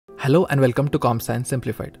Hello and welcome to Comp Science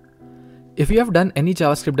Simplified. If you have done any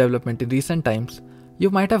JavaScript development in recent times,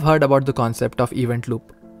 you might have heard about the concept of event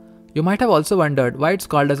loop. You might have also wondered why it's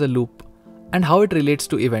called as a loop and how it relates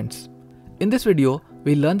to events. In this video,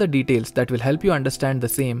 we'll learn the details that will help you understand the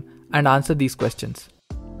same and answer these questions.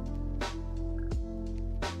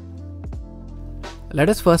 Let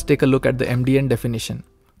us first take a look at the MDN definition.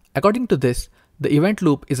 According to this, the event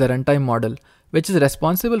loop is a runtime model which is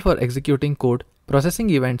responsible for executing code, processing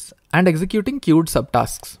events, and executing queued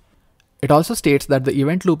subtasks. It also states that the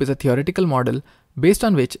event loop is a theoretical model based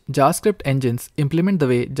on which JavaScript engines implement the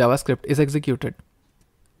way JavaScript is executed.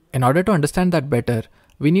 In order to understand that better,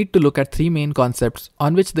 we need to look at three main concepts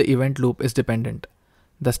on which the event loop is dependent: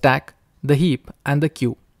 the stack, the heap, and the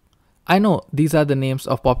queue. I know these are the names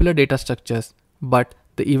of popular data structures, but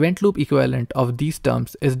the event loop equivalent of these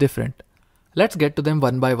terms is different. Let's get to them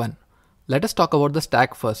one by one. Let us talk about the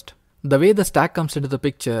stack first. The way the stack comes into the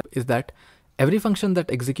picture is that every function that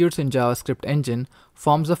executes in JavaScript engine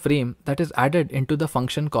forms a frame that is added into the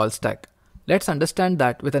function called stack. Let's understand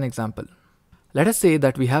that with an example. Let us say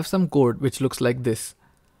that we have some code which looks like this.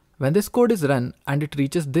 When this code is run and it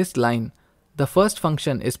reaches this line, the first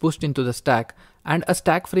function is pushed into the stack and a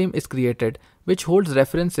stack frame is created which holds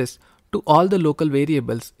references to all the local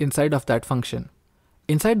variables inside of that function.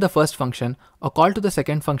 Inside the first function, a call to the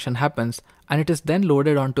second function happens and it is then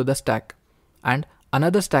loaded onto the stack, and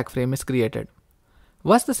another stack frame is created.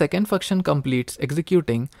 Once the second function completes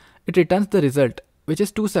executing, it returns the result, which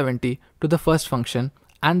is 270, to the first function,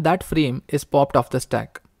 and that frame is popped off the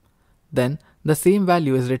stack. Then the same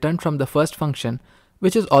value is returned from the first function,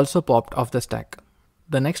 which is also popped off the stack.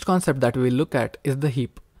 The next concept that we will look at is the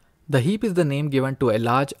heap. The heap is the name given to a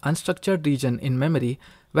large unstructured region in memory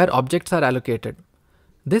where objects are allocated.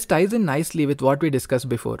 This ties in nicely with what we discussed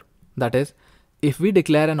before. That is, if we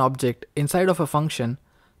declare an object inside of a function,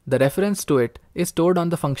 the reference to it is stored on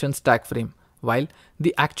the function stack frame, while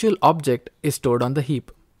the actual object is stored on the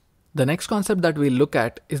heap. The next concept that we'll look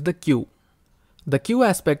at is the queue. The queue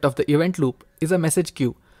aspect of the event loop is a message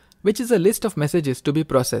queue, which is a list of messages to be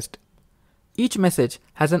processed. Each message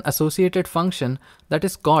has an associated function that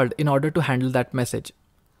is called in order to handle that message.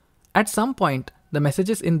 At some point, the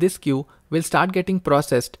messages in this queue will start getting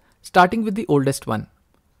processed, starting with the oldest one.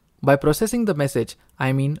 By processing the message,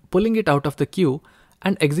 I mean pulling it out of the queue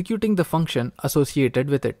and executing the function associated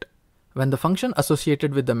with it. When the function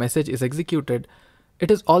associated with the message is executed,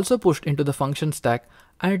 it is also pushed into the function stack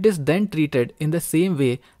and it is then treated in the same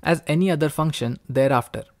way as any other function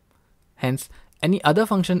thereafter. Hence, any other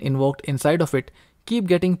function invoked inside of it keep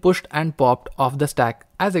getting pushed and popped off the stack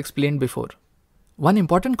as explained before. One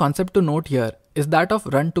important concept to note here is that of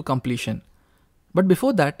run to completion. But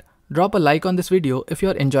before that, drop a like on this video if you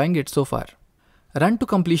are enjoying it so far. Run to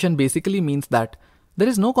completion basically means that there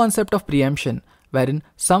is no concept of preemption wherein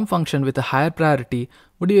some function with a higher priority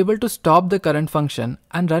would be able to stop the current function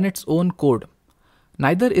and run its own code.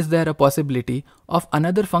 Neither is there a possibility of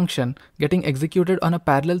another function getting executed on a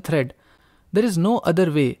parallel thread. There is no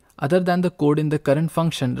other way other than the code in the current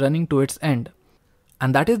function running to its end.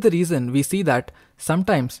 And that is the reason we see that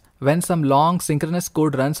sometimes when some long synchronous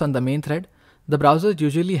code runs on the main thread, the browser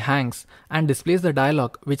usually hangs and displays the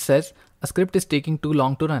dialog which says a script is taking too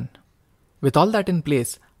long to run. With all that in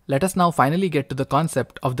place, let us now finally get to the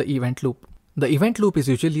concept of the event loop. The event loop is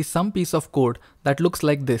usually some piece of code that looks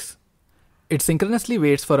like this. It synchronously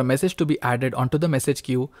waits for a message to be added onto the message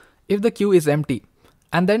queue if the queue is empty,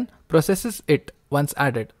 and then processes it once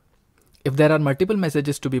added. If there are multiple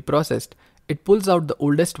messages to be processed, it pulls out the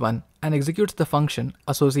oldest one and executes the function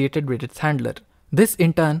associated with its handler. This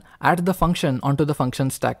in turn adds the function onto the function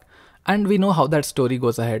stack, and we know how that story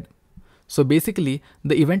goes ahead. So basically,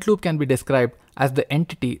 the event loop can be described as the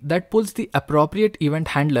entity that pulls the appropriate event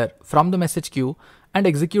handler from the message queue and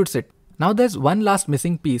executes it. Now there's one last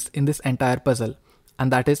missing piece in this entire puzzle,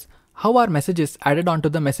 and that is how are messages added onto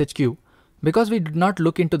the message queue? Because we did not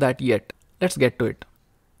look into that yet. Let's get to it.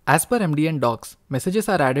 As per MDN docs, messages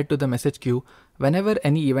are added to the message queue whenever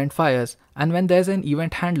any event fires and when there's an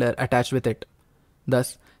event handler attached with it.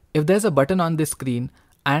 Thus, if there's a button on this screen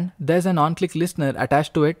and there's an on-click listener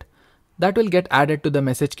attached to it, that will get added to the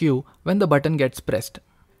message queue when the button gets pressed.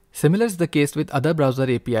 Similar is the case with other browser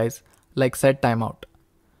APIs like setTimeout.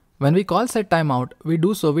 When we call setTimeout, we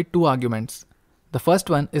do so with two arguments. The first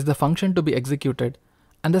one is the function to be executed,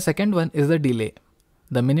 and the second one is the delay,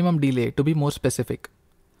 the minimum delay to be more specific.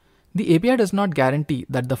 The API does not guarantee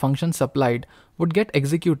that the function supplied would get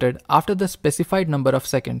executed after the specified number of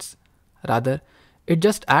seconds. Rather, it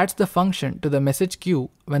just adds the function to the message queue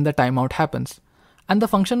when the timeout happens, and the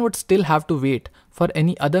function would still have to wait for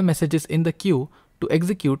any other messages in the queue to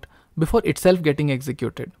execute before itself getting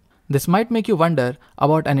executed. This might make you wonder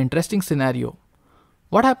about an interesting scenario.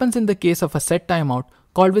 What happens in the case of a set timeout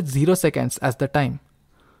called with 0 seconds as the time?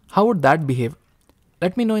 How would that behave?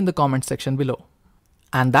 Let me know in the comment section below.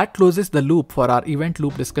 And that closes the loop for our event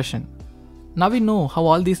loop discussion. Now we know how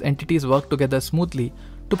all these entities work together smoothly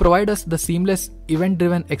to provide us the seamless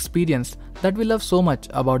event-driven experience that we love so much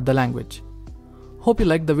about the language. Hope you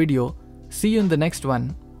liked the video. See you in the next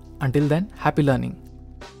one. Until then, happy learning.